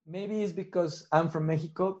Maybe it's because I'm from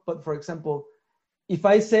Mexico, but for example, if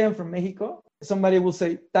I say I'm from Mexico, somebody will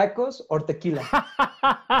say tacos or tequila.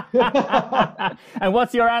 And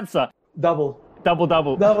what's your answer? Double. Double,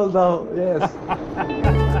 double. Double, double, yes.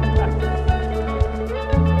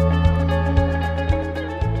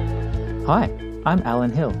 Hi, I'm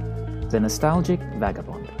Allan Hill, the nostalgic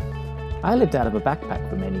vagabond. I lived out of a backpack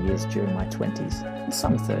for many years during my 20s and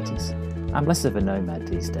some 30s. I'm less of a nomad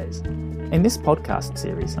these days. In this podcast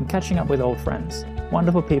series, I'm catching up with old friends,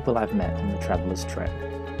 wonderful people I've met on the Traveller's Trek.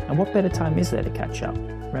 And what better time is there to catch up,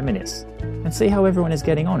 reminisce, and see how everyone is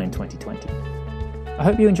getting on in 2020? I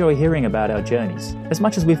hope you enjoy hearing about our journeys as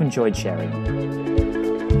much as we've enjoyed sharing them.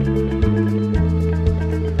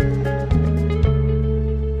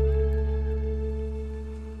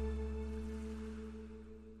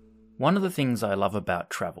 One of the things I love about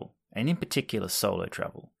travel, and in particular solo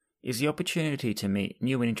travel, is the opportunity to meet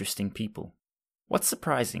new and interesting people. What's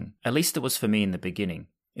surprising, at least it was for me in the beginning,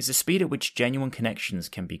 is the speed at which genuine connections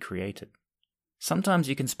can be created. Sometimes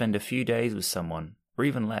you can spend a few days with someone, or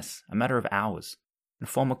even less, a matter of hours, and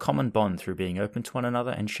form a common bond through being open to one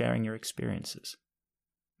another and sharing your experiences.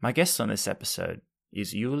 My guest on this episode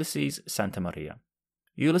is Ulises Santamaria.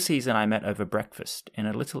 Ulises and I met over breakfast in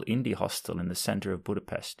a little indie hostel in the centre of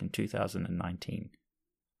Budapest in 2019.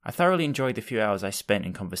 I thoroughly enjoyed the few hours I spent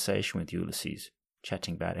in conversation with Ulises,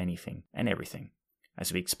 chatting about anything and everything,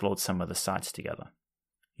 as we explored some of the sites together.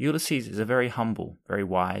 Ulises is a very humble, very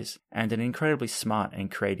wise, and an incredibly smart and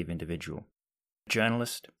creative individual.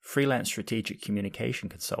 Journalist, freelance strategic communication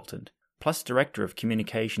consultant, plus director of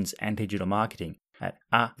communications and digital marketing at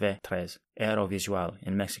AV3 Aerovisual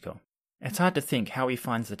in Mexico. It's hard to think how he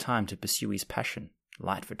finds the time to pursue his passion,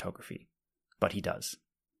 light photography. But he does.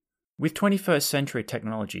 With 21st century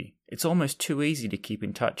technology, it's almost too easy to keep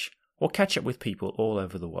in touch or catch up with people all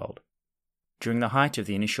over the world. During the height of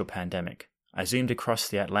the initial pandemic, I zoomed across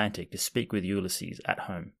the Atlantic to speak with Ulises at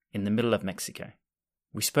home, in the middle of Mexico.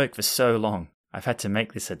 We spoke for so long, I've had to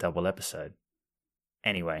make this a double episode.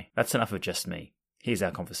 Anyway, that's enough of just me. Here's our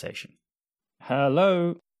conversation.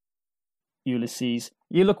 Hello, Ulises.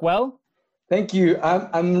 You look well? Thank you.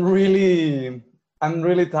 I'm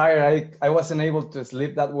really tired. I wasn't able to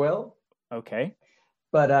sleep that well. Okay.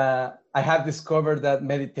 But I have discovered that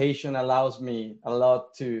meditation allows me a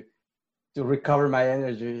lot to recover my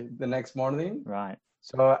energy the next morning. Right.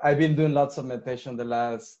 So I've been doing lots of meditation the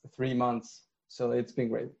last 3 months. So it's been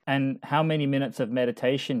great. And how many minutes of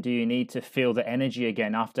meditation do you need to feel the energy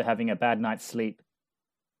again after having a bad night's sleep?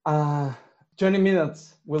 20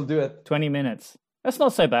 minutes will do it. 20 minutes. That's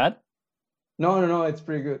not so bad. No, it's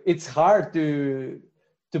pretty good. It's hard to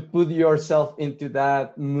put yourself into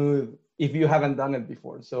that mood if you haven't done it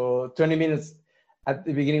before. So 20 minutes at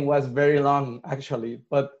the beginning was very long, actually.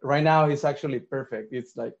 But right now it's actually perfect.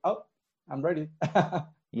 It's like, oh, I'm ready.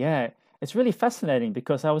 Yeah, it's really fascinating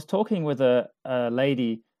because I was talking with a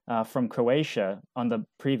lady from Croatia on the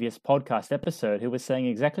previous podcast episode who was saying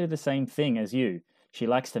exactly the same thing as you. She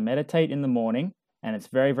likes to meditate in the morning and it's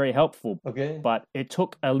very, very helpful. Okay. But it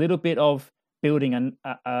took a little bit of building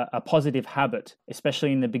a positive habit,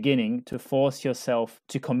 especially in the beginning, to force yourself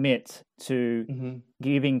to commit to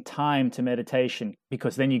giving time to meditation,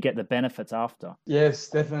 because then you get the benefits after. Yes,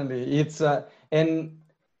 definitely. It's and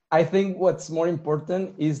I think what's more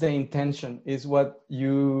important is the intention, is what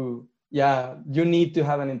you need to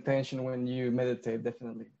have an intention when you meditate,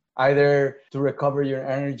 definitely. Either to recover your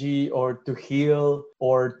energy or to heal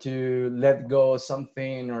or to let go of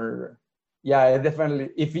something or... Yeah, definitely.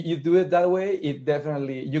 If you do it that way,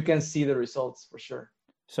 you can see the results for sure.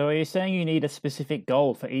 So are you saying you need a specific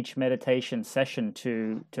goal for each meditation session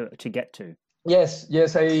to get to? Yes,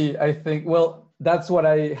 I think, well, that's what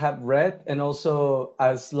I have read. And also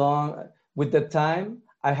with the time,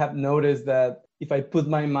 I have noticed that if I put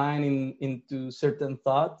my mind into certain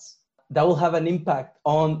thoughts, that will have an impact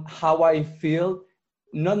on how I feel,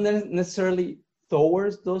 not necessarily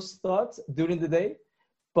towards those thoughts during the day,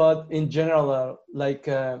 but in general,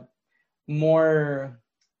 more,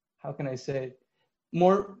 how can I say,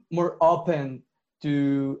 more open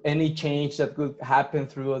to any change that could happen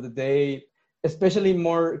throughout the day, especially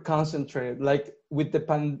more concentrated. Like with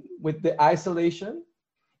the isolation,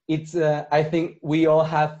 it's I think we all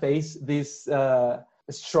have faced this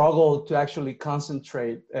struggle to actually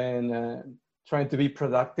concentrate and trying to be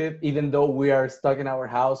productive, even though we are stuck in our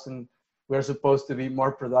house and we're supposed to be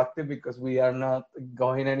more productive because we are not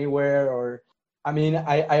going anywhere.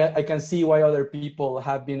 I can see why other people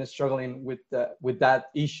have been struggling with that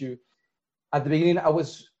issue. At the beginning,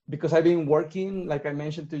 because I've been working, like I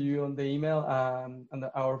mentioned to you on the email,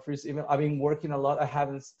 our first email, I've been working a lot. I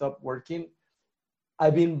haven't stopped working.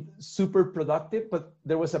 I've been super productive, but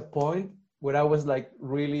there was a point where I was like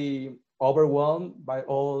really overwhelmed by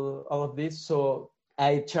all of this. So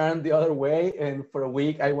I turned the other way, and for a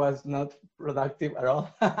week I was not productive at all.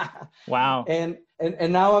 Wow. And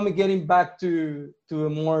now I'm getting back to a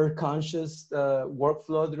more conscious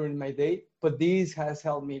workflow during my day. But this has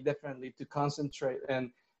helped me definitely to concentrate and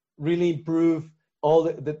really improve all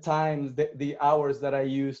the times, the hours that I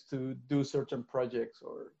use to do certain projects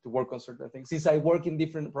or to work on certain things. Since I work in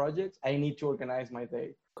different projects, I need to organize my day.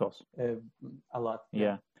 Of course. A lot.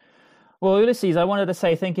 Yeah. Well, Ulises, I wanted to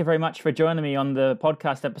say thank you very much for joining me on the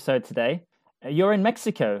podcast episode today. You're in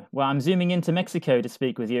Mexico. Well, I'm zooming into Mexico to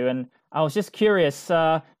speak with you. And I was just curious,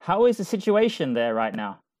 how is the situation there right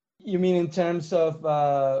now? You mean in terms of...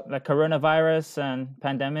 the coronavirus and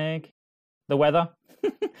pandemic, the weather?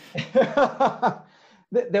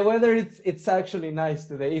 The weather, it's actually nice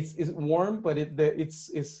today. It's warm, but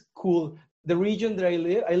it's cool. The region that I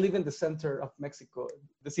live in the center of Mexico.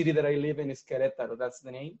 The city that I live in is Querétaro, that's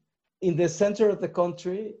the name. In the center of the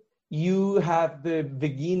country, you have the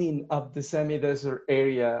beginning of the semi-desert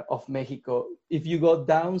area of Mexico. If you go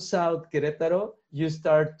down south Querétaro, you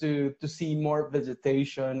start to see more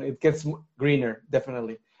vegetation. It gets greener,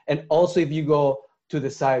 definitely. And also if you go to the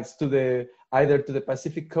sides, either to the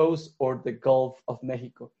Pacific coast or the Gulf of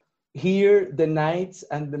Mexico. Here, the nights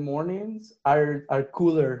and the mornings are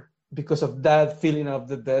cooler because of that feeling of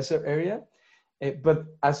the desert area. But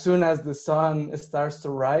as soon as the sun starts to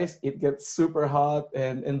rise, it gets super hot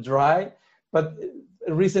and dry. But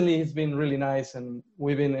recently it's been really nice, and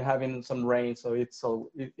we've been having some rain, so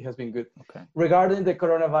it has been good. Okay. Regarding the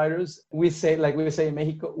coronavirus, we say in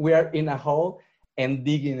Mexico, we are in a hole and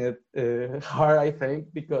digging it hard, I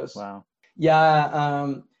think, because wow.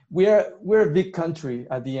 Yeah, we're a big country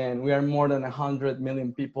at the end. We are more than 100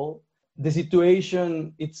 million people. The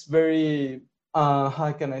situation, it's very,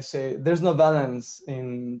 how can I say, there's no balance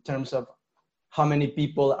in terms of how many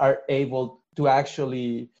people are able to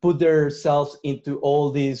actually put themselves into all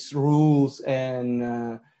these rules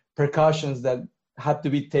and precautions that have to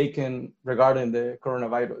be taken regarding the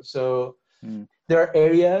coronavirus. So there are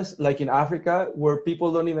areas like in Africa where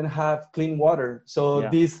people don't even have clean water. So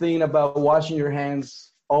this thing about washing your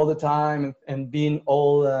hands all the time and being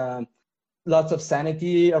all lots of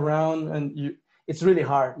sanity around, and it's really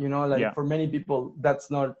hard, for many people, that's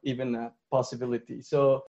not even a possibility.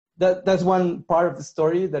 So that's one part of the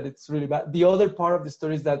story that it's really bad. The other part of the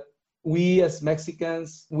story is that we as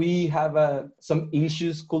Mexicans, we have some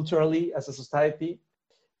issues culturally as a society.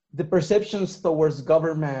 The perceptions towards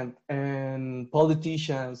government and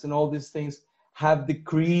politicians and all these things have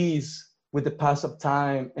decreased with the pass of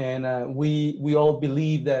time. And we all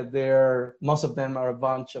believe that most of them are a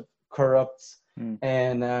bunch of corrupts.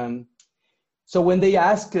 And so when they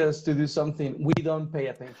ask us to do something, we don't pay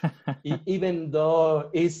attention, even though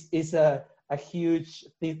it's a huge,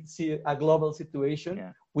 a global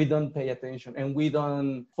situation. We don't pay attention, and we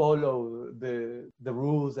don't follow the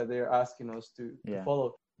rules that they're asking us to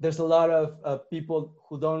follow. There's a lot of people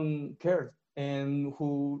who don't care and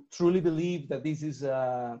who truly believe that this is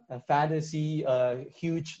a fantasy, a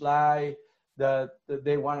huge lie, that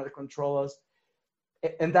they want to control us.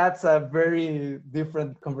 And that's a very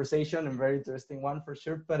different conversation and very interesting one for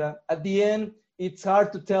sure. But at the end, it's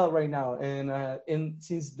hard to tell right now. And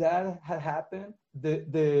since that had happened,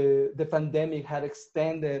 the pandemic had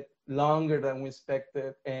extended longer than we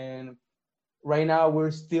expected. And right now,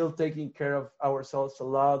 we're still taking care of ourselves a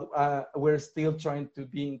lot. We're still trying to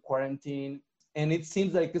be in quarantine. And it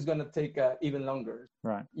seems like it's going to take even longer.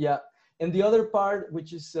 Right. Yeah. And the other part,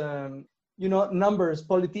 which is, numbers.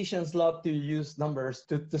 Politicians love to use numbers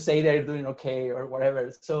to say they're doing okay or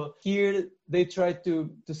whatever. So here they try to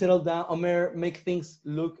settle down or make things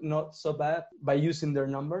look not so bad by using their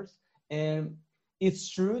numbers. And it's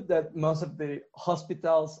true that most of the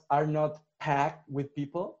hospitals are not packed with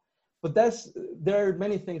people. But there are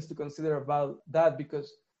many things to consider about that,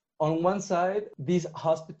 because on one side, these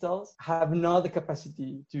hospitals have not the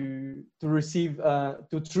capacity to receive,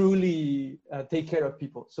 to truly take care of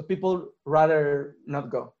people. So people rather not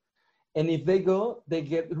go. And if they go, they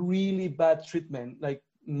get really bad treatment. Like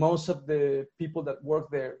most of the people that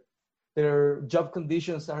work there, their job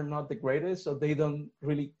conditions are not the greatest, so they don't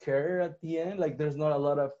really care at the end. Like there's not a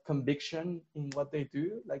lot of conviction in what they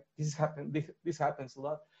do. Like this happens a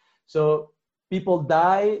lot. So people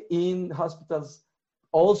die in hospitals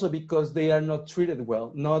also because they are not treated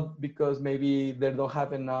well, not because maybe they don't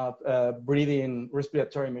have enough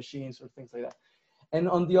respiratory machines or things like that. And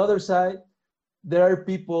on the other side, there are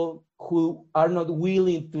people who are not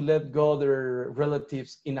willing to let go their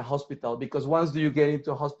relatives in a hospital, because once you get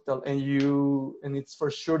into a hospital and it's for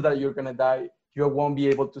sure that you're going to die, you won't be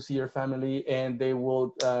able to see your family, and they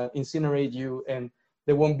will incinerate you, and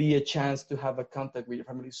there won't be a chance to have a contact with your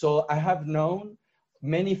family. So I have known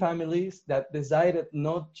many families that decided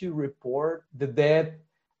not to report the death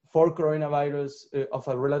for coronavirus of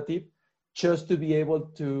a relative, just to be able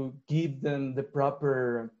to give them the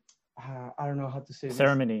proper, I don't know how to say this.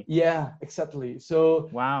 Ceremony. Yeah, exactly. So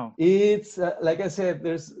wow, it's like I said,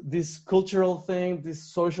 there's this cultural thing, this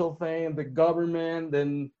social thing, the government,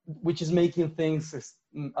 and which is making things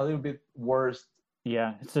a little bit worse.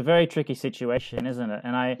 Yeah, it's a very tricky situation, isn't it?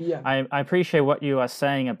 And I appreciate what you are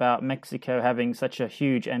saying about Mexico having such a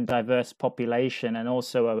huge and diverse population, and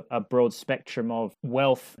also a broad spectrum of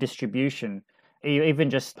wealth distribution, even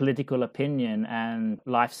just political opinion and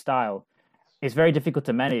lifestyle. It's very difficult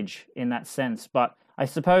to manage in that sense. But I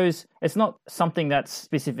suppose it's not something that's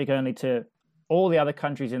specific only to all the other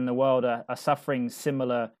countries in the world are suffering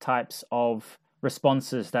similar types of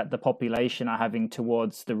responses that the population are having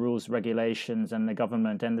towards the rules, regulations, and the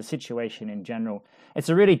government and the situation in general. It's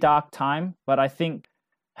a really dark time, but I think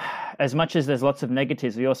as much as there's lots of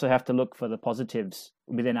negatives, we also have to look for the positives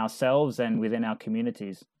within ourselves and within our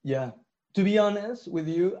communities. Yeah. To be honest with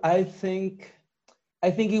you, I think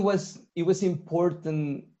it was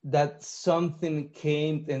important that something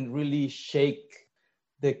came and really shake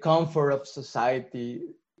the comfort of society.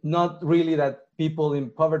 Not really that people in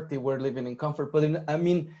poverty were living in comfort, but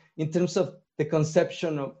in terms of the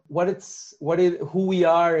conception of who we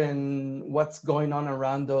are and what's going on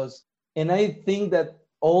around us. And I think that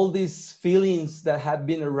all these feelings that have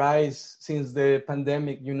been arise since the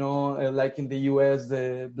pandemic, like in the US,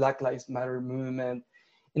 the Black Lives Matter movement,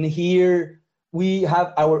 and here we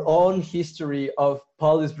have our own history of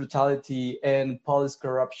police brutality and police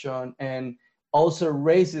corruption, and also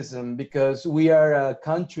racism, because we are a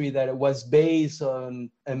country that was based on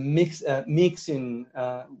a mixing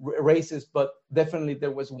races, but definitely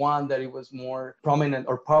there was one that it was more prominent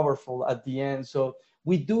or powerful at the end. So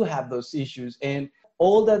we do have those issues, and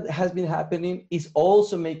all that has been happening is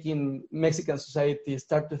also making Mexican society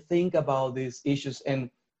start to think about these issues and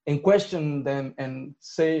question them and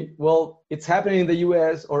say, well, it's happening in the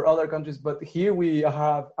US or other countries, but here we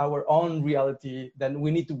have our own reality that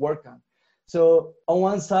we need to work on. So on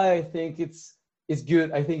one side, I think it's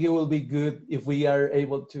good. I think it will be good if we are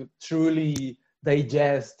able to truly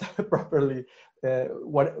digest properly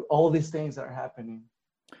what all these things are happening.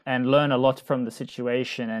 And learn a lot from the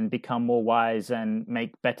situation and become more wise and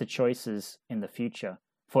make better choices in the future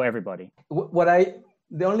for everybody.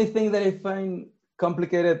 The only thing that I find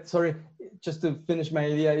complicated, sorry, just to finish my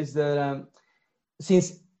idea, is that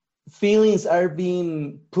since feelings are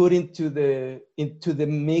being put into the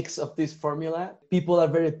mix of this formula, people are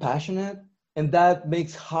very passionate, and that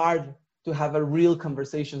makes hard to have a real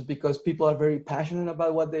conversations, because people are very passionate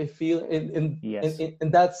about what they feel, and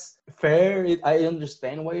that's fair. I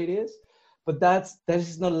understand why it is, but that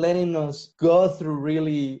is not letting us go through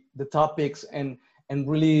really the topics and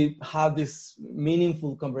really have these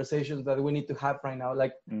meaningful conversations that we need to have right now.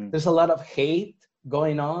 Like there's a lot of hate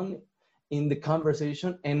going on in the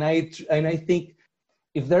conversation, and I think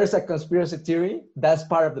if there's a conspiracy theory, that's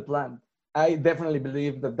part of the plan. I definitely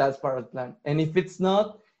believe that that's part of the plan, and if it's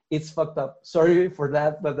not, it's fucked up. Sorry for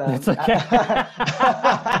that, but it's okay.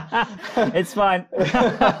 It's fine.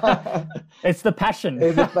 It's the passion.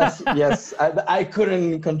 Yes, I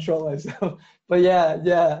couldn't control myself, but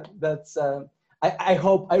yeah, that's.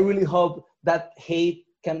 I really hope that hate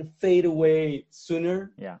can fade away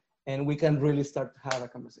sooner. Yeah. And we can really start to have a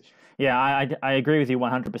conversation. Yeah, I agree with you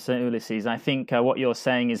 100%, Ulises. I think what you're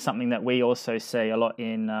saying is something that we also say a lot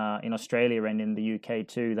in Australia and in the UK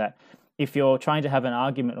too, that if you're trying to have an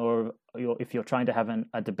argument or if you're trying to have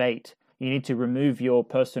a debate, you need to remove your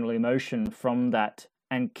personal emotion from that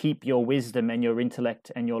and keep your wisdom and your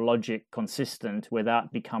intellect and your logic consistent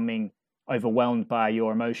without becoming overwhelmed by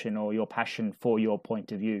your emotion or your passion for your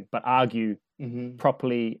point of view, but argue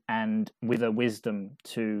properly and with a wisdom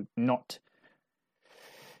to not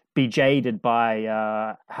be jaded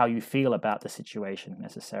by how you feel about the situation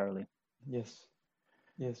necessarily. Yes.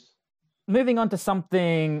 Moving on to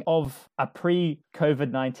something of a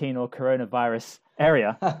pre-COVID-19 or coronavirus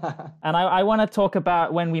area. And I want to talk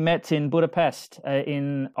about when we met in Budapest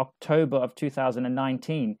in October of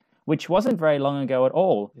 2019, which wasn't very long ago at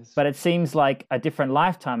all, yes. But it seems like a different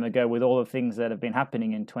lifetime ago with all the things that have been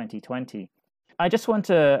happening in 2020. I just want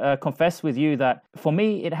to confess with you that for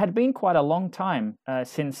me, it had been quite a long time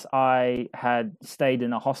since I had stayed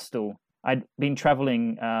in a hostel. I'd been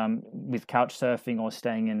traveling with couch surfing or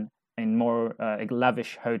staying in in more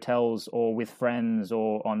lavish hotels or with friends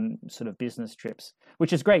or on sort of business trips,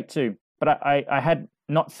 which is great too. But I had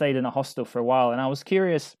not stayed in a hostel for a while, and I was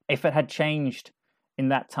curious if it had changed in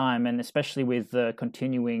that time, and especially with the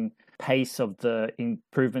continuing pace of the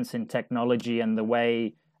improvements in technology and the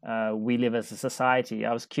way we live as a society.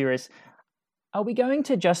 I was curious, are we going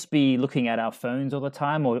to just be looking at our phones all the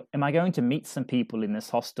time, or am I going to meet some people in this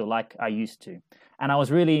hostel like I used to? And I was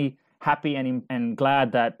really happy and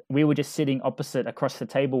glad that we were just sitting opposite across the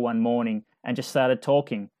table one morning and just started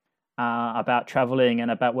talking about traveling and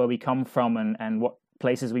about where we come from and what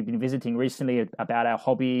places we've been visiting recently, about our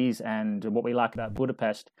hobbies and what we like about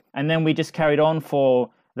Budapest. And then we just carried on for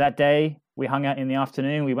that day. We hung out in the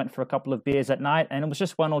afternoon. We went for a couple of beers at night, and it was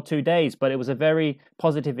just 1 or 2 days, but it was a very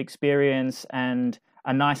positive experience and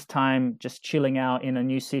a nice time just chilling out in a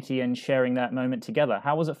new city and sharing that moment together.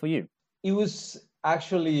 How was it for you? It was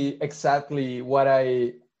actually exactly what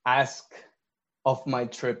I asked of my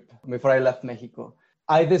trip before I left Mexico.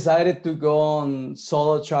 I decided to go on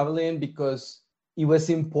solo traveling because it was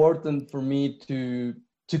important for me to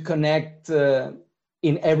connect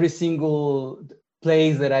in every single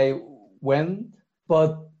place that I went,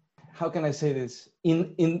 but how can I say this?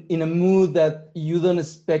 In a mood that you don't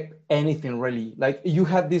expect anything really. Like you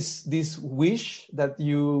have this wish that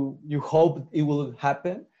you hope it will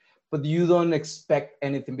happen, but you don't expect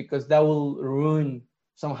anything because that will ruin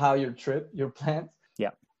somehow your trip, your plans.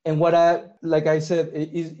 Yeah. And like I said,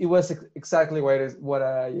 it was exactly what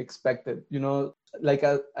I expected. You know, like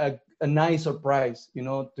a nice surprise. You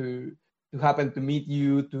know, to happen to meet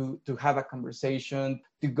you, to have a conversation,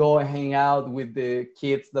 to go and hang out with the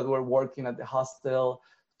kids that were working at the hostel,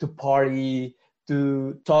 to party,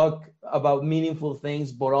 to talk about meaningful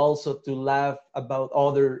things, but also to laugh about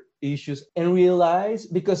other issues and realize,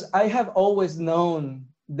 because I have always known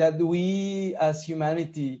that we as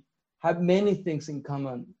humanity have many things in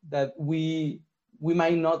common that we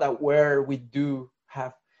might not aware we do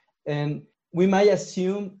have. And we might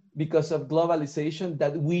assume because of globalization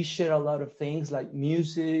that we share a lot of things like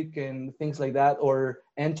music and things like that, or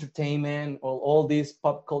entertainment, or all this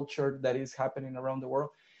pop culture that is happening around the world.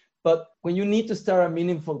 But when you need to start a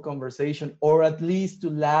meaningful conversation, or at least to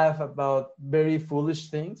laugh about very foolish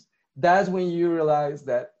things, that's when you realize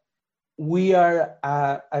that we are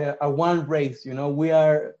a one race. You know,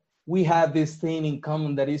 we have this thing in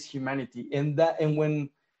common that is humanity. And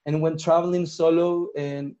when traveling solo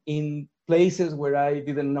and in places where I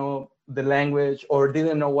didn't know the language or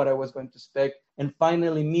didn't know what I was going to expect, and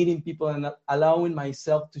finally meeting people and allowing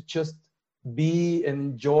myself to just be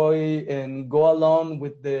and enjoy and go along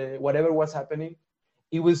with whatever was happening,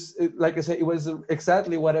 it was, like I said, it was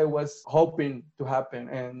exactly what I was hoping to happen.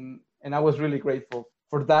 And I was really grateful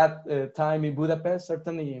for that time in Budapest,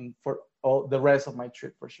 certainly, and for all the rest of my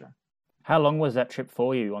trip for sure. How long was that trip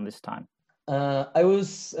for you on this time? I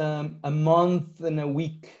was a month and a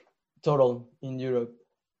week total in Europe.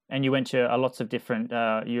 And you went to lots of different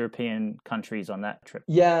European countries on that trip.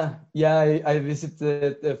 Yeah. I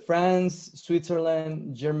visited France,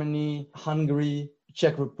 Switzerland, Germany, Hungary,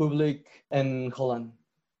 Czech Republic, and Holland.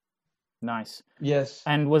 Nice. Yes.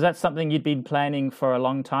 And was that something you'd been planning for a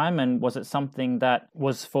long time? And was it something that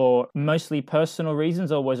was for mostly personal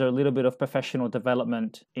reasons, or was there a little bit of professional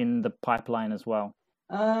development in the pipeline as well?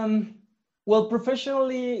 Well,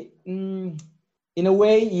 professionally, in a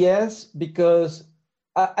way, yes, because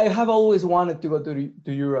I have always wanted to go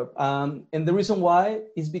to Europe. And the reason why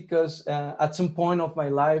is because at some point of my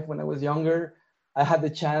life when I was younger, I had the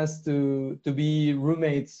chance to be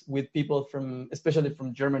roommates with people especially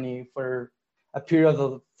from Germany, for a period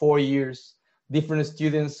of 4 years. Different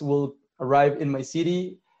students will arrive in my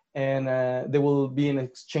city, and there will be an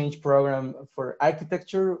exchange program for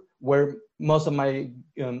architecture where most of my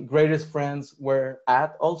greatest friends were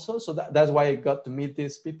at also. So that's why I got to meet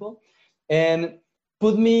these people, and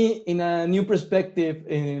put me in a new perspective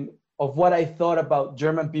of what I thought about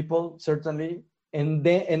German people, certainly,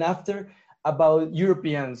 and after about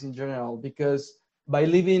Europeans in general, because by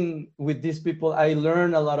living with these people, I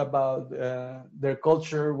learned a lot about their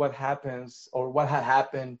culture, what happens or what had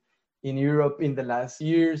happened in Europe in the last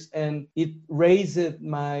years, and it raised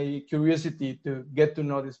my curiosity to get to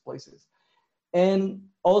know these places. And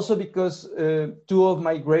also because two of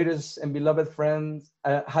my greatest and beloved friends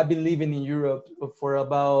have been living in Europe for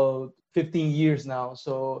about 15 years now.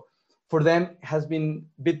 So for them, it has been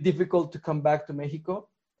a bit difficult to come back to Mexico.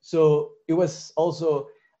 So it was also,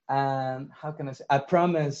 how can I say,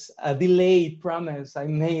 a delayed promise I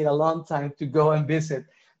made a long time to go and visit,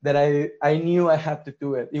 that I knew I had to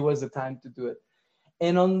do it. It was the time to do it.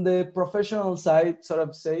 And on the professional side, sort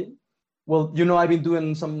of say, well, I've been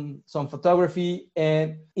doing some photography,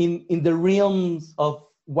 and in the realms of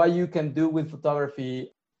what you can do with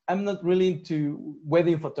photography, I'm not really into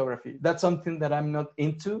wedding photography. That's something that I'm not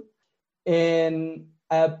into. And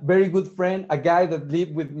a very good friend, a guy that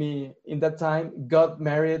lived with me in that time, got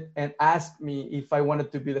married and asked me if I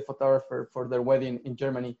wanted to be the photographer for their wedding in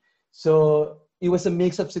Germany. So it was a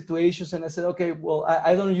mix of situations, and I said, okay, well,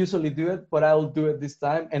 I don't usually do it, but I will do it this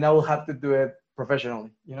time, and I will have to do it professionally,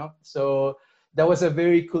 So that was a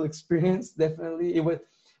very cool experience, definitely. It was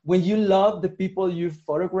when you love the people you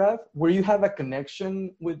photograph, where you have a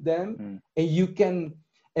connection with them, and you can,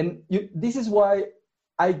 this is why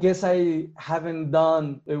I guess I haven't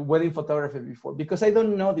done wedding photography before, because I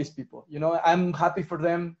don't know these people. I'm happy for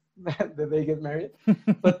them that they get married,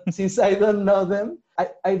 but since I don't know them,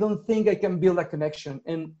 I don't think I can build a connection.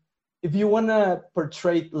 And if you want to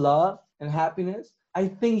portray love and happiness, I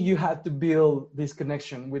think you have to build this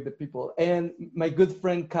connection with the people. And my good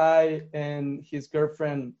friend Kai and his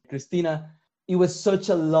girlfriend Christina, it was such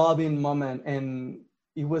a loving moment, and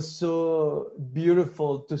it was so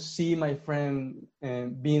beautiful to see my friend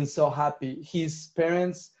being so happy. His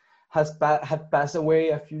parents had passed away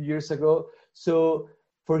a few years ago, so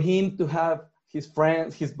for him to have his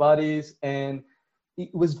friends, his buddies, and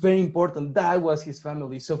it was very important. That was his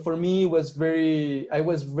family. So for me, I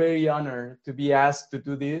was very honored to be asked to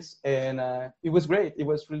do this, and it was great. It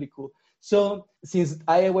was really cool. So since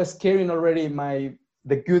I was carrying already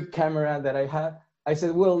the good camera that I had, I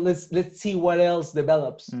said, well, let's see what else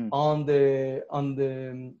develops on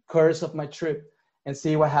the course of my trip, and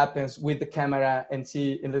see what happens with the camera, and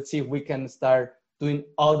let's see if we can start doing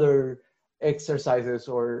other exercises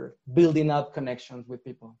or building up connections with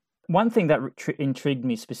people. One thing that intrigued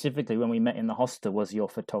me specifically when we met in the hostel was your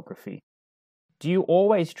photography. Do you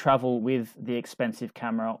always travel with the expensive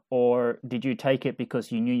camera, or did you take it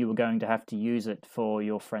because you knew you were going to have to use it for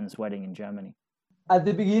your friend's wedding in Germany? At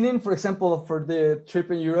the beginning, for example, for the trip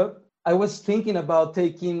in Europe, I was thinking about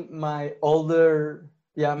taking my older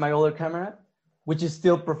camera, which is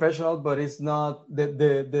still professional, but it's not the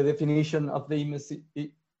definition of the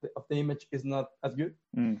image is not as good.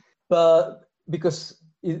 But because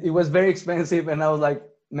it was very expensive, and I was like,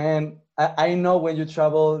 man, I know when you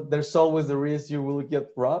travel, there's always the risk you will get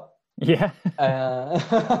robbed. Yeah.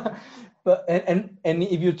 But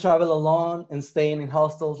if you travel alone and staying in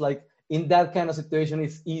hostels, like in that kind of situation,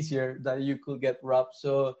 it's easier that you could get robbed.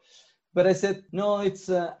 So, but I said, no,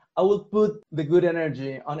 I will put the good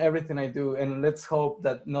energy on everything I do, and let's hope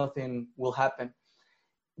that nothing will happen.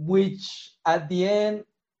 Which at the end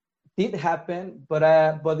did happen, but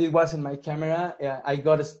it wasn't my camera. I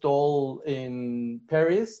got stolen in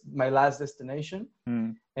Paris, my last destination.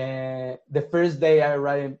 And the first day I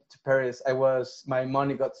arrived to Paris, my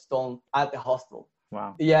money got stolen at the hostel.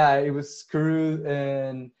 Wow. Yeah, it was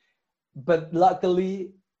screwed. But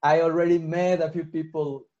luckily, I already met a few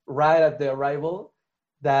people right at the arrival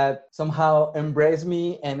that somehow embraced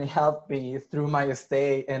me and helped me through my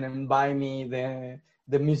stay, and buy me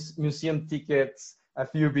the museum tickets, a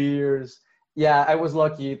few beers. Yeah, I was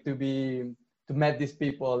lucky to meet these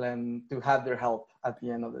people and to have their help at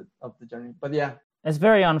the end of the journey. But yeah. It's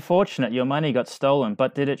very unfortunate your money got stolen,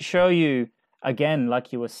 but did it show you, again,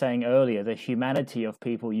 like you were saying earlier, the humanity of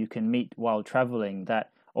people you can meet while traveling,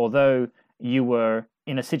 that although you were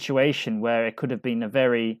in a situation where it could have been a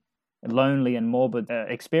very lonely and morbid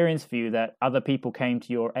experience for you, that other people came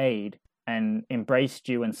to your aid and embraced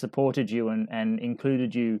you and supported you and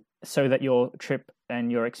included you, so that your trip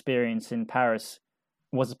and your experience in Paris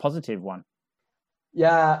was a positive one?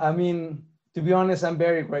 Yeah, I mean, to be honest, I'm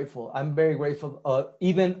very grateful. I'm very grateful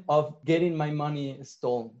even of getting my money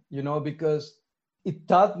stolen, because it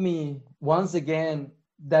taught me once again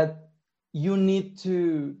that you need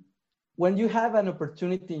to, when you have an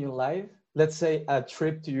opportunity in your life, let's say a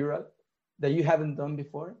trip to Europe that you haven't done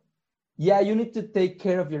before, yeah, you need to take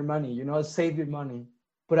care of your money, save your money.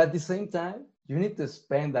 But at the same time, you need to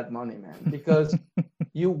spend that money, man, because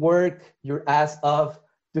you work your ass off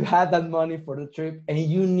to have that money for the trip, and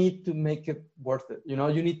you need to make it worth it. You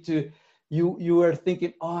need to, you are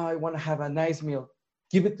thinking, oh, I want to have a nice meal.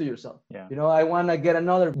 Give it to yourself. Yeah. I want to get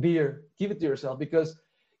another beer. Give it to yourself, because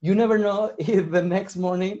you never know if the next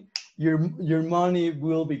morning your money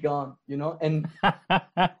will be gone, and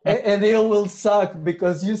and it will suck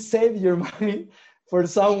because you saved your money for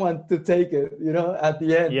someone to take it, at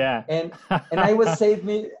the end. Yeah. And I was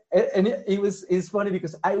saving, and it's funny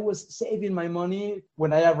because I was saving my money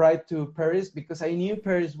when I arrived to Paris, because I knew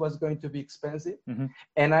Paris was going to be expensive. Mm-hmm.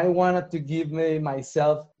 And I wanted to give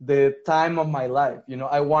myself the time of my life.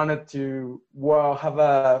 I wanted to have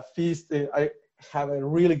a feast. have a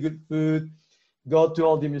really good food, go to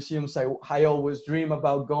all the museums I always dream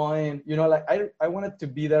about going. You know, like I wanted to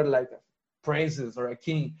be there like a princess or a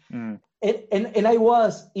king. And I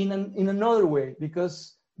was in another way,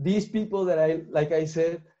 because these people that like I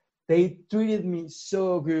said, they treated me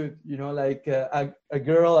so good, you know, like a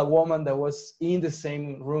woman that was in the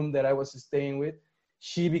same room that I was staying with.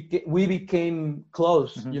 We became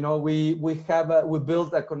close, you know, we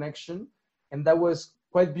built a connection, and that was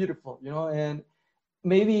quite beautiful, you know. And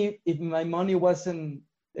maybe if my money wasn't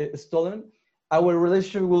stolen, our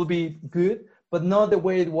relationship will be good, but not the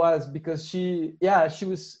way it was, because she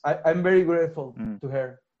was, I'm very grateful to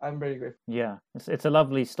her. I'm very grateful. Yeah, it's a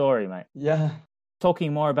lovely story, mate. Yeah.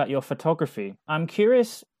 Talking more about your photography, I'm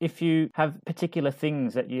curious if you have particular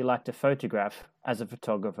things that you like to photograph as a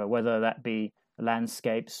photographer, whether that be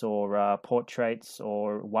landscapes or portraits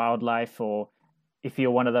or wildlife, or if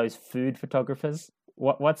you're one of those food photographers.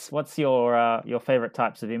 What's your favorite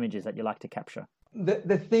types of images that you like to capture?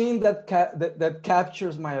 The thing that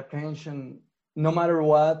captures my attention, no matter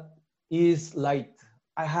what, is light.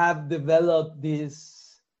 I have developed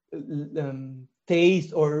this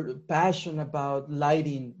taste or passion about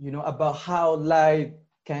lighting, you know, about how light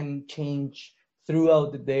can change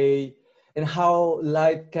throughout the day, and how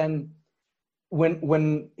light can,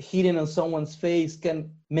 when hitting on someone's face,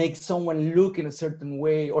 can make someone look in a certain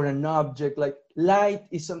way, or an object. Like, light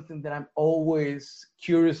is something that I'm always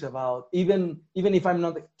curious about. Even if I'm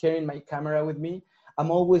not carrying my camera with me,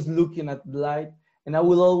 I'm always looking at light. And I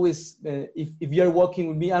will always, if you're walking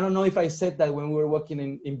with me, I don't know if I said that when we were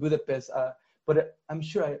walking in Budapest, but I'm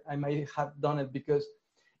sure I might have done it, because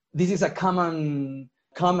this is a common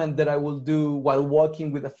comment that I will do while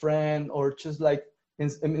walking with a friend, or just like,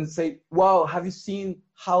 and say, wow, have you seen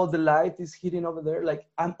how the light is hitting over there? Like,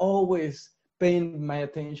 I'm always paying my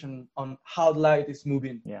attention on how light is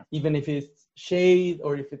moving. Yeah. Even if it's shade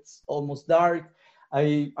or if it's almost dark,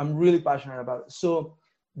 I'm really passionate about it. So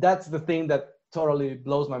that's the thing that totally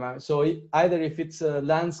blows my mind. So either if it's a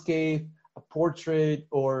landscape, a portrait,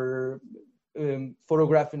 or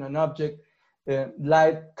photographing an object,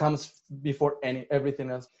 light comes before everything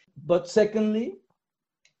else. But secondly,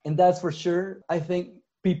 and that's for sure, I think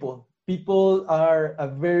people are a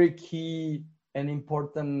very key and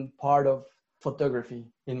important part of photography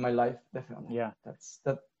in my life. Definitely. Yeah.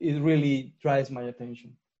 It really drives my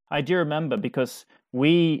attention. I do remember, because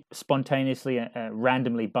we spontaneously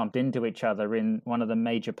randomly bumped into each other in one of the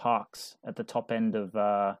major parks at the top end of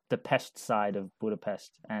the pest side of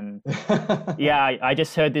Budapest. And yeah, I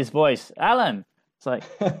just heard this voice, Allan. It's like,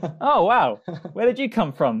 oh, wow, where did you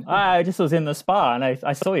come from? I just was in the spa and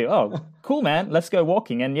I saw you. Oh, cool, man. Let's go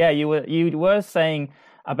walking. And yeah, you were saying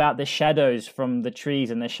about the shadows from the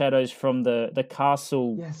trees and the shadows from the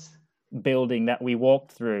castle. Yes. Building that we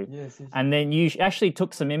walked through. Yes. And then you actually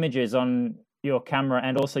took some images on your camera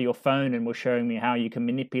and also your phone, and were showing me how you can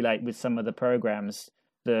manipulate with some of the programs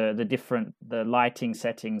the lighting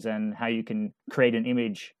settings, and how you can create an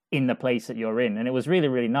image in the place that you're in. And it was really,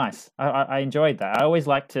 really nice. I enjoyed that. I always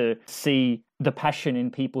like to see the passion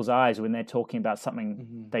in people's eyes when they're talking about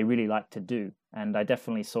something they really like to do, and I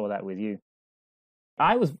definitely saw that with you.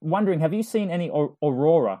 I was wondering, have you seen any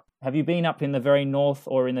aurora? Have you been up in the very north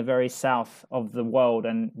or in the very south of the world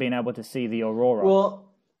and been able to see the aurora?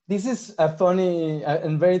 Well, this is a funny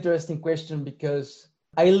and very interesting question, because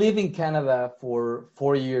I lived in Canada for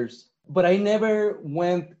 4 years, but I never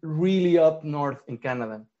went really up north in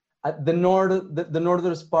Canada. The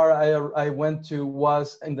northern part I went to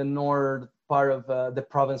was in the north part of the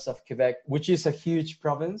province of Quebec, which is a huge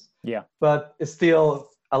province. Yeah. But it's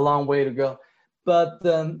still a long way to go. But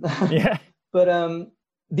yeah. But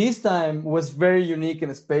this time was very unique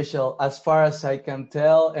and special, as far as I can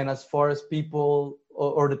tell, and as far as people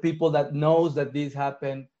or the people that knows that this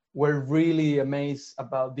happened were really amazed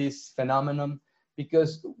about this phenomenon,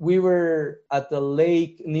 because we were at the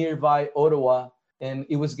lake nearby Ottawa, and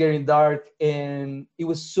it was getting dark, and it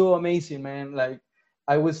was so amazing, man. Like,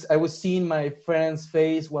 I was seeing my friend's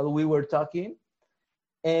face while we were talking,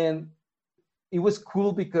 and it was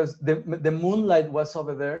cool because the moonlight was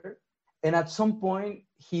over there, and at some point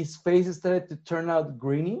his face started to turn out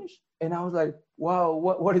greenish, and I was like, wow,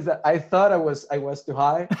 what is that? I thought I was too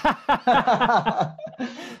high.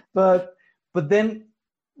 but then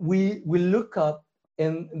we look up,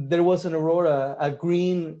 and there was an aurora, a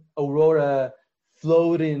green aurora,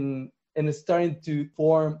 floating and starting to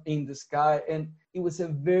form in the sky. And it was a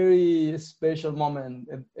very special moment,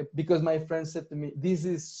 because my friend said to me, this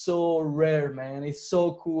is so rare, man. It's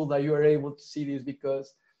so cool that you are able to see this,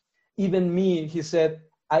 because even me, he said,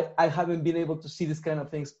 I haven't been able to see this kind of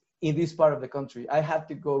things in this part of the country. I had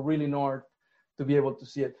to go really north to be able to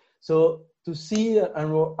see it. So to see an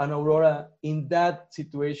aurora in that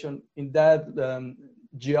situation, in that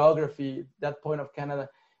geography, that point of Canada,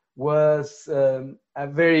 was a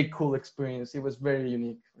very cool experience. It was very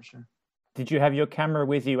unique, for sure. Did you have your camera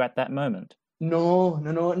with you at that moment? No,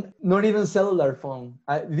 not even cellular phone.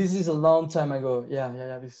 This is a long time ago.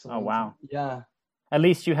 Yeah. This is a long wow. time. Yeah. At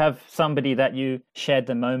least you have somebody that you shared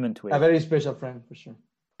the moment with. A very special friend, for sure.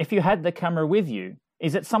 If you had the camera with you,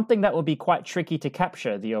 is it something that would be quite tricky to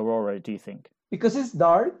capture the aurora, do you think? Because it's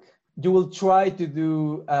dark, you will try to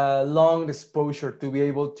do a long exposure to be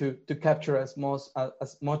able to capture as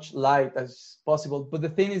much light as possible. But the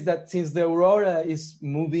thing is that since the aurora is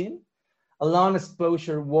moving, a long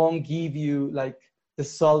exposure won't give you like the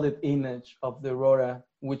solid image of the aurora,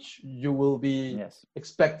 which you will be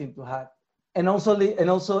expecting to have. And also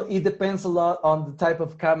it depends a lot on the type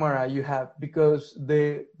of camera you have, because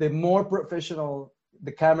the more professional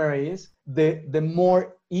the camera is, the more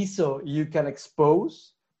ISO you can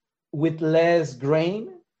expose with less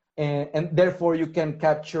grain, and therefore you can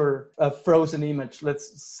capture a frozen image,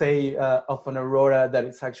 let's say, of an aurora that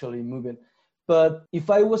is actually moving. But if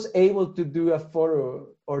I was able to do a photo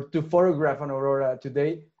or to photograph an aurora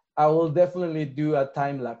today, I will definitely do a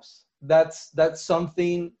time lapse. That's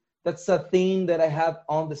a thing that I have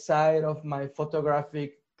on the side of my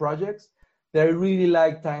photographic projects that I really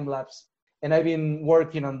like, time lapse, and I've been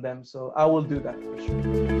working on them. So I will do that for sure.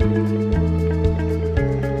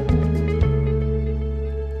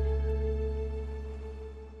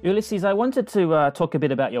 Ulises, I wanted to talk a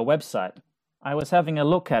bit about your website. I was having a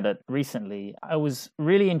look at it recently. I was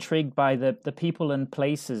really intrigued by the people and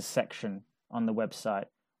places section on the website,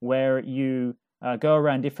 where you go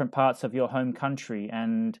around different parts of your home country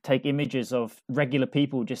and take images of regular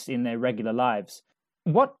people just in their regular lives.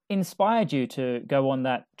 What inspired you to go on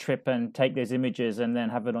that trip and take those images and then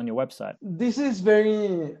have it on your website? This is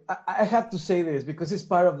I have to say this because it's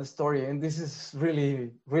part of the story, and this is really,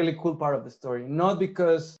 really cool part of the story. Not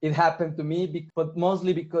because it happened to me, but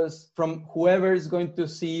mostly because from whoever is going to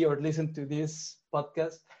see or listen to this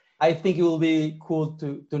podcast, I think it will be cool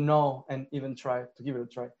to know and even try to give it a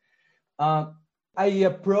try. I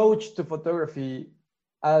approached the photography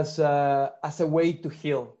as a way to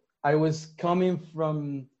heal. I was coming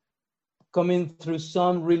through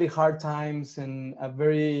some really hard times and a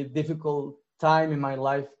very difficult time in my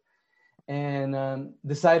life, and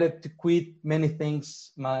decided to quit many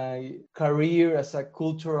things. My career as a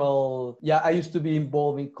I used to be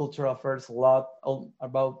involved in cultural affairs a lot,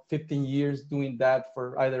 about 15 years doing that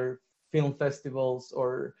for either film festivals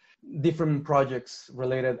or different projects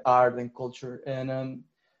related art and culture. And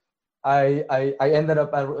I ended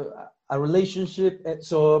up a relationship,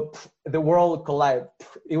 so the world collided.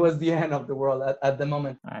 It was the end of the world at the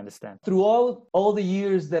moment. I understand. Through all the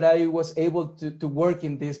years that I was able to work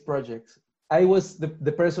in these projects, I was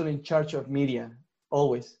the person in charge of media,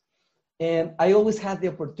 always. And I always had the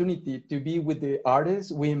opportunity to be with the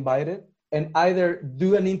artists we invited and either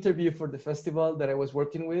do an interview for the festival that I was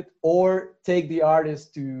working with, or take the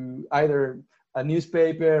artist to either a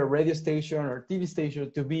newspaper, a radio station, or TV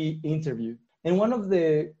station to be interviewed. And one of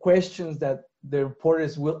the questions that the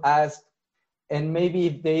reporters will ask, and maybe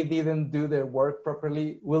if they didn't do their work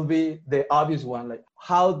properly, will be the obvious one, like,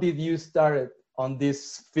 how did you start on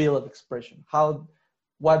this field of expression?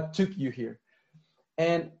 What took you here?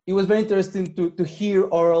 And it was very interesting to hear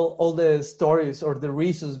all the stories or the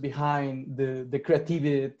reasons behind the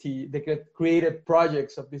creativity, the creative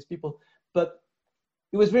projects of these people. But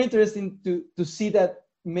it was very interesting to see that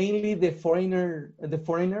mainly the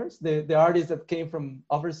foreigners, the artists that came from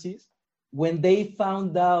overseas, when they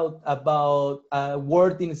found out about a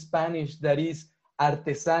word in Spanish that is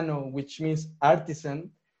artesano, which means artisan.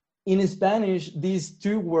 In Spanish, these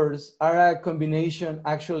two words are a combination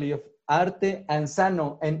actually of arte and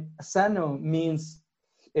sano, and sano means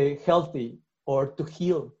healthy or to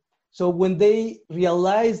heal. So when they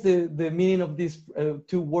realized the meaning of these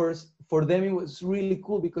two words, for them it was really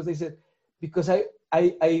cool, because they said, because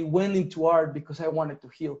I went into art because I wanted to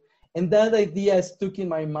heal. And that idea stuck in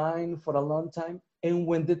my mind for a long time. And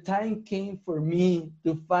when the time came for me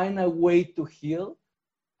to find a way to heal,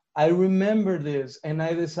 I remember this and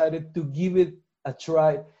I decided to give it a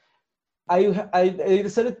try. I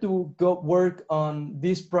decided to go work on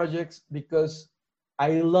these projects because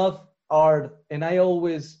I love art and I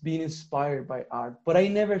always been inspired by art, but I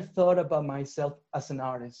never thought about myself as an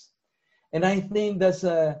artist. And I think that's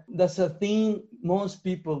a thing most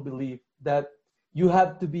people believe, that you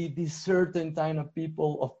have to be this certain kind of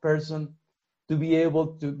person to be able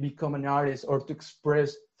to become an artist or to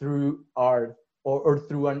express through art or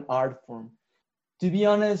through an art form. To be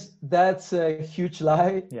honest, that's a huge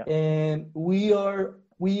lie. Yeah. And we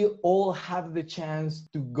all have the chance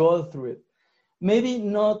to go through it. Maybe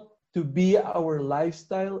not to be our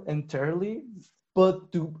lifestyle entirely,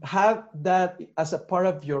 but to have that as a part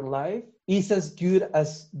of your life is as good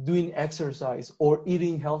as doing exercise or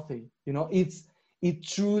eating healthy. It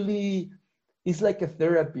truly is like a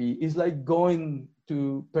therapy. It's like going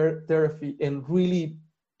to therapy and really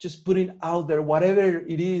just putting out there whatever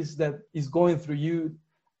it is that is going through you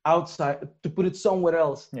outside, to put it somewhere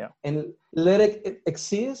else. Yeah. And let it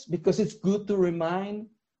exist, because it's good to remind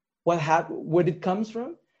where it comes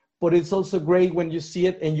from. But it's also great when you see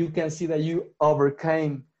it and you can see that you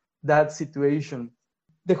overcame that situation.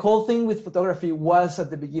 The whole thing with photography was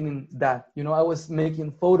at the beginning that, I was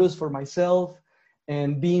making photos for myself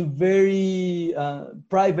and being very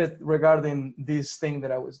private regarding this thing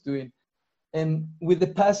that I was doing. And with the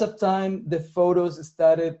pass of time, the photos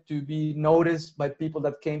started to be noticed by people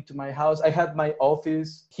that came to my house. I had my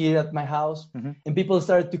office here at my house, and people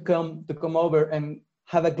started to come over and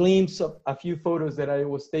have a glimpse of a few photos that I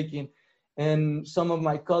was taking. And some of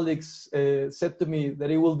my colleagues said to me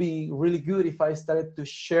that it will be really good if I started to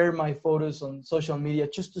share my photos on social media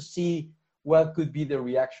just to see what could be the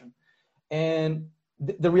reaction. And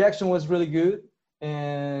the reaction was really good.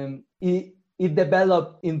 And it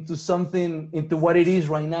developed into what it is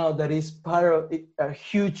right now, that is a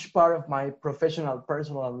huge part of my professional,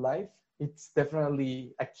 personal life. It's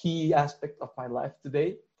definitely a key aspect of my life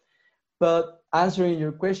today. But answering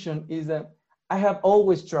your question is that I have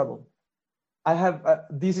always traveled.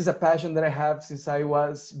 This is a passion that I have since I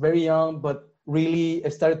was very young, but really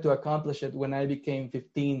started to accomplish it when I became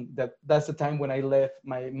 15. That's the time when I left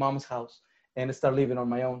my mom's house and started living on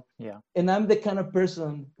my own. Yeah. And I'm the kind of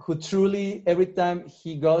person who truly, every time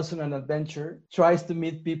he goes on an adventure, tries to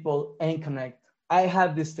meet people and connect. I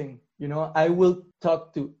have this thing, I will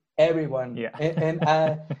talk to everyone. Yeah.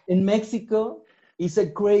 And in Mexico, it's a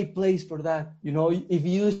great place for that. If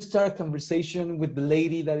you start a conversation with the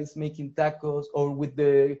lady that is making tacos, or with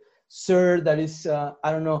the sir that is,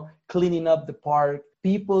 cleaning up the park,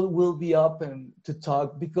 people will be open to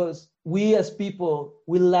talk, because we as people,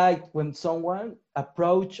 we like when someone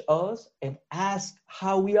approach us and ask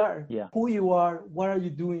how we are, who you are, what are you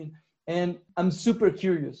doing? And I'm super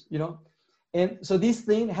curious, And so this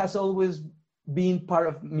thing has always been part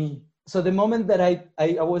of me. So the moment that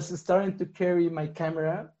I was starting to carry my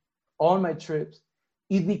camera on my trips,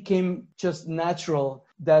 it became just natural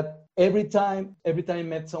that every time I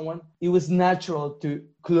met someone, it was natural to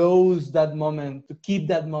close that moment, to keep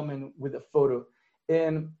that moment with a photo.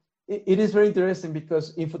 And it is very interesting,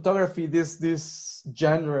 because in photography, this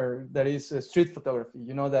genre that is street photography,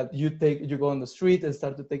 that you go on the street and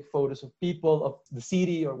start to take photos of people, of the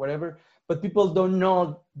city or whatever, but people don't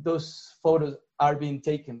know those photos are being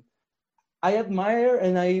taken. I admire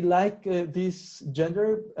and I like this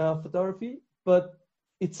genre photography, but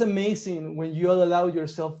it's amazing when you allow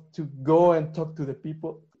yourself to go and talk to the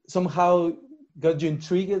people. Somehow got you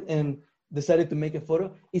intrigued and decided to make a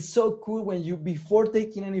photo. It's so cool when you, before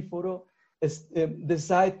taking any photo,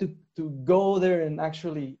 decide to go there and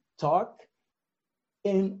actually talk.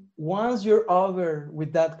 And once you're over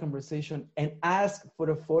with that conversation and ask for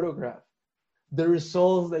a photograph, the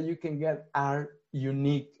results that you can get are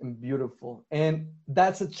unique and beautiful. And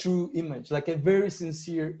that's a true image, like a very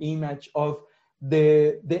sincere image of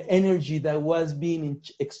the energy that was being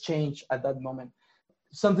exchanged at that moment.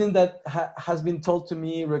 Something that has been told to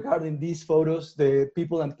me regarding these photos, the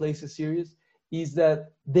People and Places series, is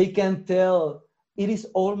that they can tell, it is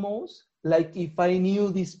almost like if I knew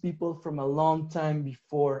these people from a long time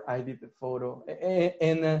before I did the photo.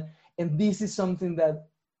 And this is something that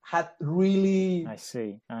had really... I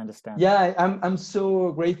see. I understand. Yeah, I'm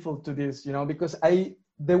so grateful to this, because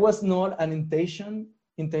there was not an intention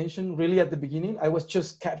really at the beginning. I was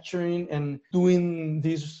just capturing and doing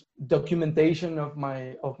this documentation of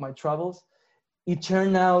my travels. It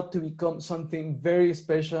turned out to become something very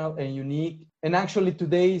special and unique. And actually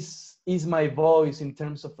today is my voice in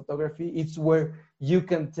terms of photography. It's where you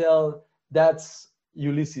can tell that's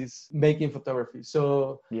Ulises making photography.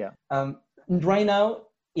 So right now,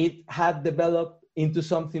 it had developed into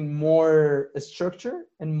something more structured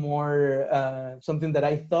and more something that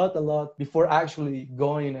I thought a lot before actually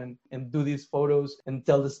going and do these photos and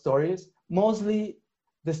tell the stories. Mostly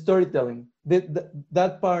the storytelling.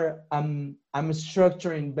 That part I'm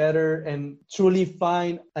structuring better and truly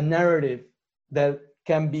find a narrative that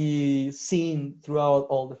can be seen throughout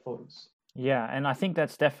all the photos. Yeah, and I think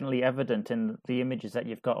that's definitely evident in the images that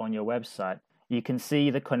you've got on your website. You can see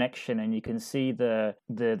the connection, and you can see the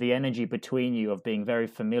energy between you of being very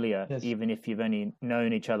familiar, Yes. even if you've only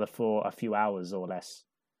known each other for a few hours or less.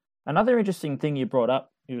 Another interesting thing you brought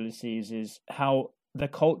up, Ulises, is how the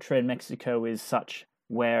culture in Mexico is such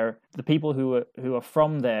where the people who are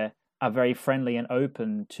from there are very friendly and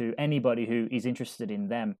open to anybody who is interested in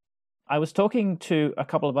them. I was talking to a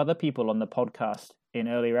couple of other people on the podcast in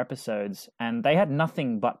earlier episodes, and they had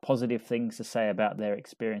nothing but positive things to say about their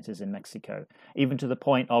experiences in Mexico, even to the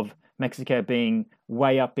point of Mexico being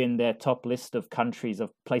way up in their top list of countries,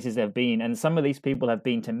 of places they've been. And some of these people have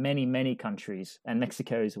been to many, many countries, and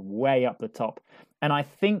Mexico is way up the top. And I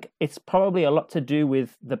think it's probably a lot to do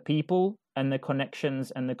with the people and the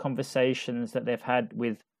connections and the conversations that they've had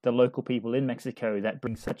with the local people in Mexico that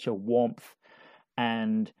bring such a warmth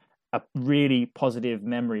and a really positive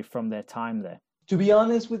memory from their time there. To be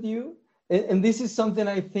honest with you, and this is something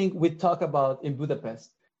I think we talk about in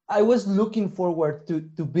Budapest, I was looking forward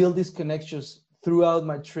to build these connections throughout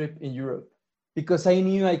my trip in Europe, because I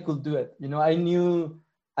knew I could do it. You know, I knew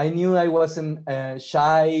I wasn't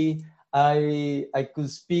shy. I could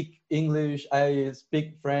speak English. I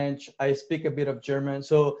speak French. I speak a bit of German.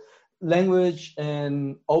 So language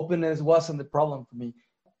and openness wasn't the problem for me.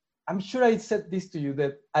 I'm sure I said this to you,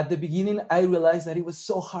 that at the beginning, I realized that it was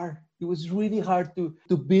so hard. It was really hard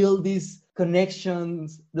to build these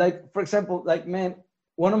connections. Like, for example, like, man,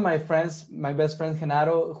 one of my friends, my best friend,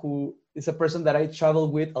 Genaro, who is a person that I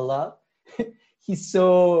travel with a lot, he's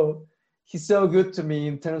so good to me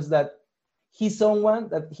in terms that he's someone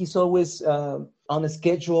that he's always on a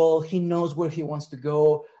schedule. He knows where he wants to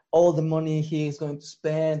go, all the money he is going to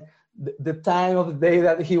spend, the time of the day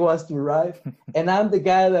that he wants to arrive. And I'm the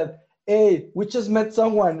guy that, hey, we just met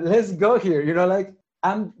someone, let's go here. You know, like,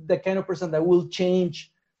 I'm the kind of person that will turn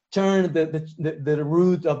the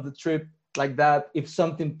route of the trip like that if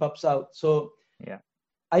something pops out. So yeah,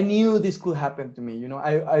 I knew this could happen to me. You know,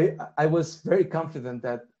 I was very confident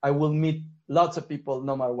that I will meet lots of people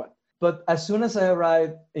no matter what. But as soon as I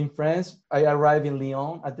arrived in France, I arrived in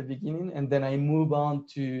Lyon at the beginning, and then I moved on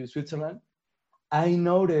to Switzerland. I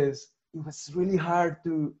noticed it was really hard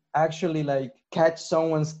to actually like catch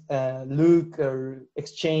someone's look or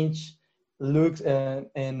exchange looks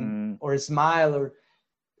or a smile, or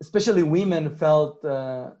especially women felt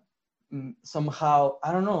somehow,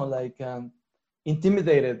 I don't know, like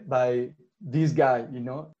intimidated by this guy, you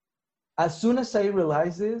know. As soon as I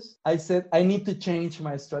realized this, I said, I need to change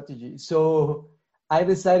my strategy. So I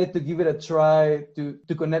decided to give it a try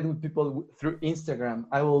to connect with people through Instagram.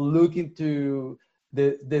 I will look into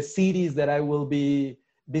the cities that I will be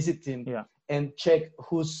visiting and check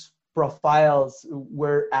whose profiles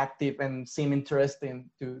were active and seem interesting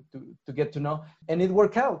to get to know. And it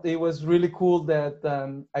worked out. It was really cool that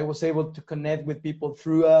I was able to connect with people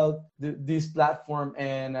throughout this platform,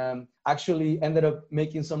 and actually ended up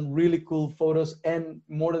making some really cool photos. And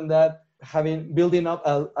more than that, building up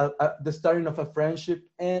the starting of a friendship,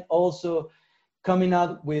 and also coming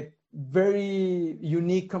out with very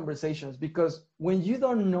unique conversations. Because when you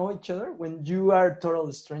don't know each other, when you are total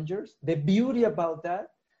strangers, the beauty about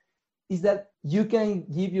that is that you can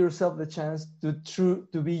give yourself the chance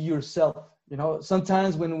to be yourself. You know,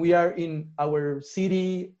 sometimes when we are in our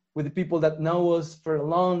city with the people that know us for a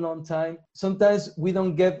long, long time, sometimes we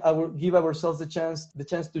don't give ourselves the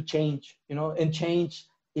chance to change. You know, and change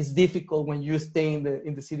is difficult when you stay in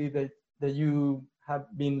the city that you have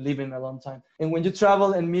been living a long time. And when you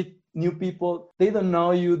travel and meet new people, they don't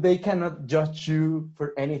know you, they cannot judge you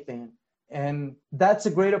for anything. And that's a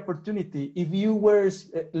great opportunity. If you were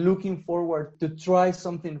looking forward to try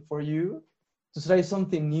something for you, to try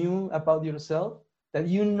something new about yourself, that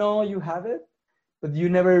you know you have it, but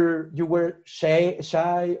you were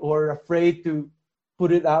shy or afraid to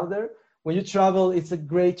put it out there, when you travel, it's a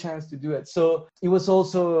great chance to do it. So it was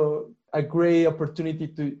also a great opportunity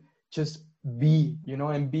to just be, you know,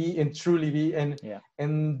 and truly be.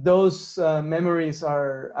 And those memories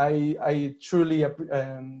are, I truly,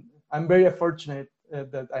 I'm very fortunate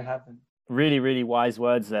that I have them. Really, really wise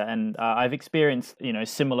words there. And I've experienced,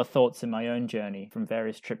 similar thoughts in my own journey from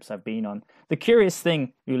various trips I've been on. The curious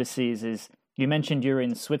thing, Ulises, is you mentioned you're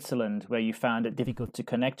in Switzerland where you found it difficult to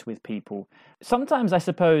connect with people. Sometimes I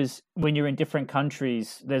suppose when you're in different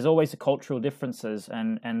countries, there's always the cultural differences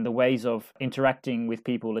and the ways of interacting with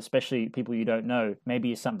people, especially people you don't know,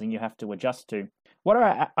 maybe is something you have to adjust to. What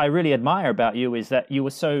I really admire about you is that you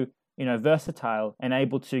were so versatile and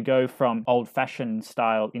able to go from old-fashioned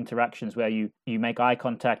style interactions where you make eye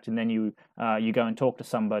contact and then you go and talk to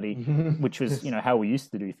somebody, which was how we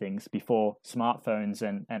used to do things before smartphones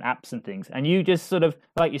and apps and things. And you just sort of,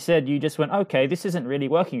 like you said, you just went, okay, this isn't really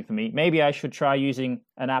working for me. Maybe I should try using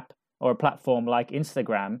an app or a platform like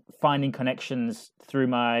Instagram, finding connections through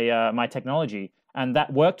my technology. And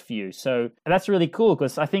that worked for you. So that's really cool,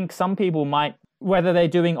 because I think some people might, whether they're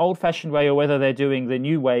doing old-fashioned way or whether they're doing the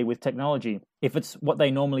new way with technology, if it's what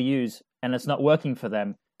they normally use and it's not working for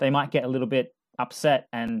them, they might get a little bit upset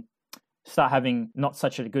and start having not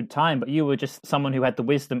such a good time. But you were just someone who had the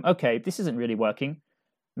wisdom, okay, this isn't really working.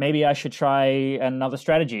 Maybe I should try another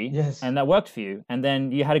strategy. Yes. And that worked for you. And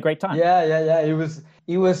then you had a great time. Yeah.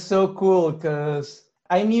 It was so cool, because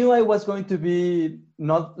I knew I was going to be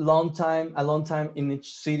not a long time in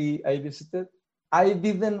each city I visited. I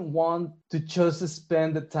didn't want to just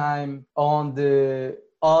spend the time on the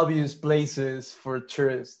obvious places for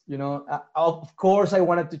tourists. Of course, I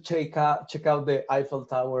wanted to check out the Eiffel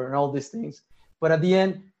Tower and all these things. But at the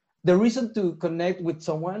end, the reason to connect with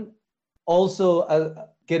someone, also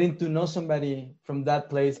getting to know somebody from that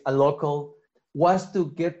place, a local, was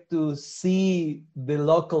to get to see the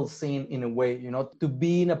local scene in a way, to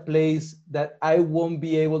be in a place that I won't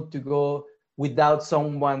be able to go without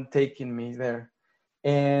someone taking me there.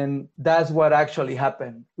 And that's what actually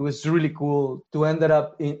happened. It was really cool to end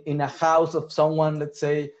up in a house of someone, let's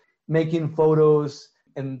say, making photos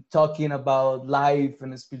and talking about life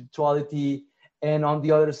and spirituality. And on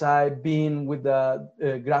the other side, being with the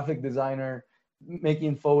graphic designer,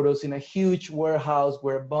 making photos in a huge warehouse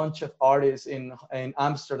where a bunch of artists in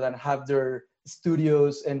Amsterdam have their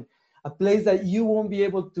studios, and a place that you won't be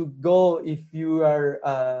able to go if you are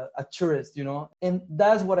a tourist, And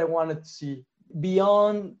that's what I wanted to see.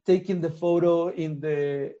 Beyond taking the photo in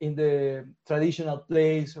the traditional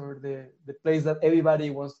place, or the place that everybody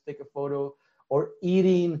wants to take a photo, or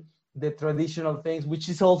eating the traditional things, which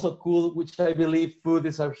is also cool, which I believe food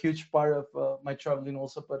is a huge part of my traveling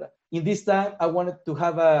also. But in this time, I wanted to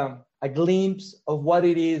have a glimpse of what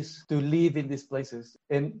it is to live in these places.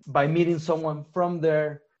 And by meeting someone from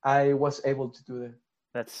there, I was able to do that.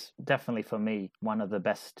 That's definitely, for me, one of the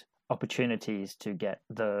best opportunities to get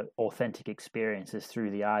the authentic experiences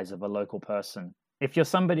through the eyes of a local person. If you're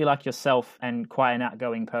somebody like yourself and quite an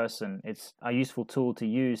outgoing person, it's a useful tool to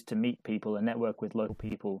use to meet people and network with local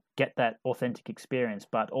people, get that authentic experience.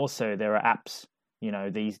 But also there are apps,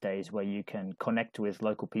 these days where you can connect with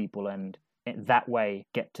local people and that way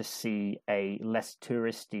get to see a less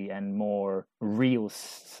touristy and more real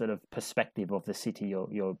sort of perspective of the city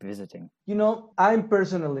you're visiting.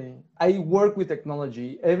 I work with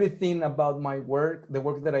technology. Everything about my work, the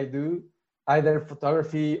work that I do, either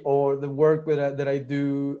photography or the work that I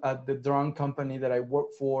do at the drone company that I work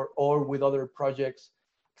for, or with other projects,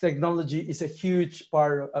 technology is a huge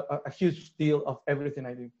part, a huge deal of everything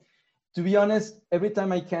I do. To be honest, every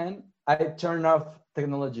time I can, I turn off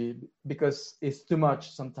technology because it's too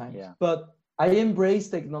much sometimes. Yeah. But I embrace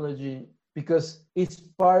technology because it's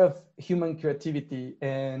part of human creativity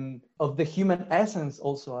and of the human essence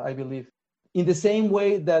also, I believe. In the same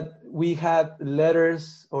way that we had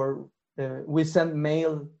letters or we sent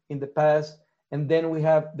mail in the past, and then we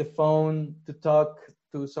have the phone to talk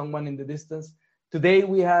to someone in the distance. Today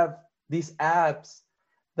we have these apps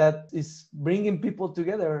that is bringing people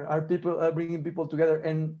together. Our people are bringing people together,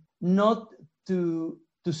 and not to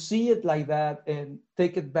see it like that and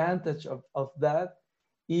take advantage of that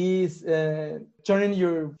is turning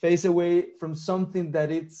your face away from something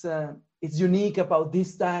that it's unique about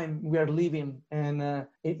this time we are living, and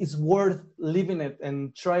it's worth living it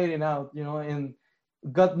and trying it out, and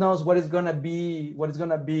God knows what it's gonna be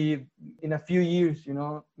in a few years,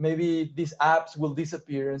 maybe these apps will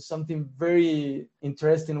disappear and something very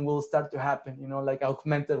interesting will start to happen, like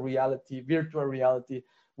augmented reality, virtual reality.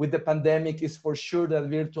 With the pandemic, it's for sure that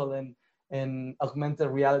virtual and augmented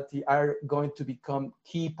reality are going to become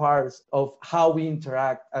key parts of how we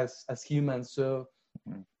interact as humans. So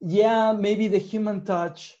yeah, maybe the human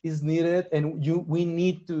touch is needed and we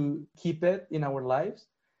need to keep it in our lives,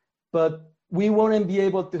 but we wouldn't be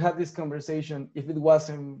able to have this conversation if it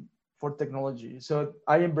wasn't for technology. So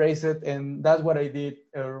I embrace it, and that's what I did,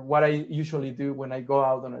 or what I usually do when I go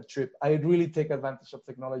out on a trip. I really take advantage of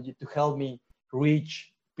technology to help me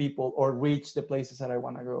reach people or reach the places that I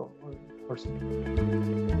want to go.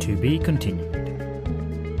 To be continued.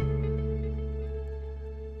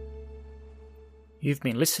 You've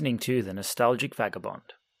been listening to The Nostalgic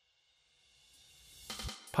Vagabond.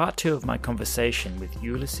 Part 2 of my conversation with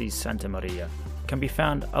Ulises Santamaria can be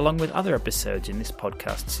found along with other episodes in this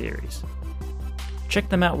podcast series. Check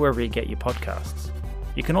them out wherever you get your podcasts.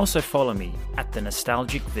 You can also follow me at The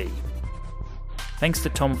Nostalgic V. Thanks to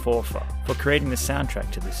Tom Forfa for creating the soundtrack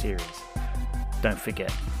to the series. Don't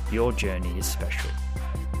forget, your journey is special.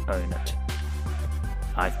 Own it.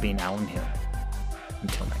 I've been Allan Hill.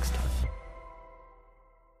 Until next time.